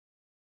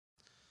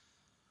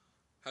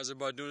How's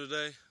everybody doing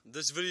today?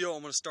 This video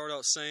I'm going to start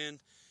out saying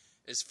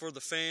is for the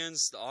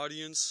fans, the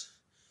audience.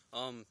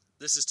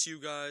 This is to you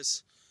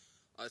guys.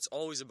 It's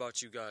always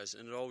about you guys,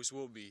 and it always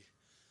will be.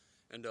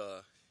 And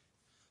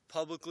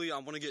publicly, I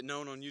want to get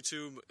known on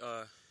YouTube,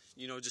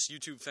 just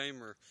YouTube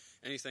fame or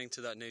anything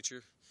to that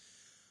nature.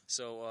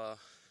 So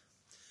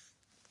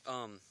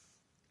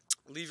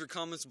leave your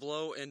comments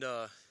below and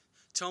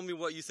tell me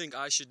what you think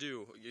I should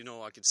do.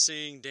 I could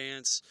sing,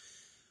 dance.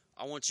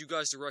 I want you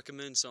guys to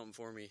recommend something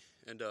for me.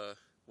 And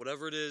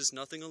whatever it is,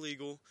 nothing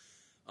illegal.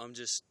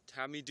 Just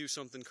have me do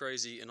something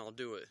crazy and I'll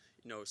do it.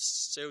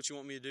 Say what you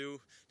want me to do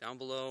down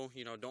below.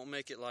 Don't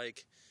make it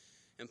like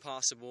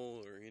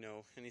impossible or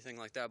anything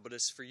like that. But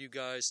it's for you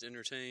guys to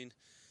entertain.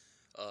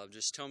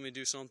 Just tell me to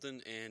do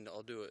something and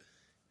I'll do it.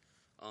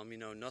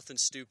 Nothing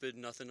stupid,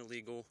 nothing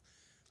illegal.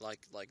 Like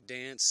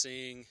dance,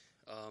 sing.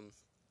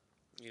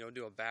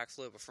 Do a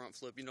backflip, a front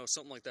flip.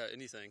 Something like that.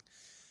 Anything.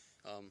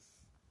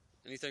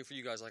 Anything for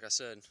you guys. Like I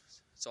said,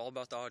 it's all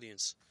about the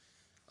audience.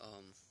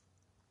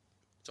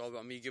 It's all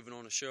about me giving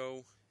on a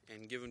show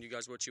and giving you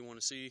guys what you want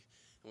to see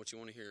and what you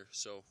want to hear.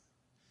 So,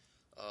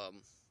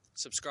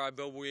 subscribe,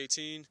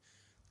 Bellboy18.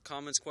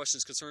 Comments,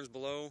 questions, concerns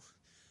below.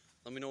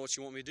 Let me know what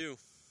you want me to do.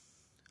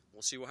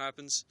 We'll see what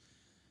happens.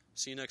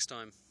 See you next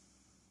time.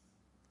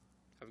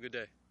 Have a good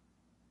day.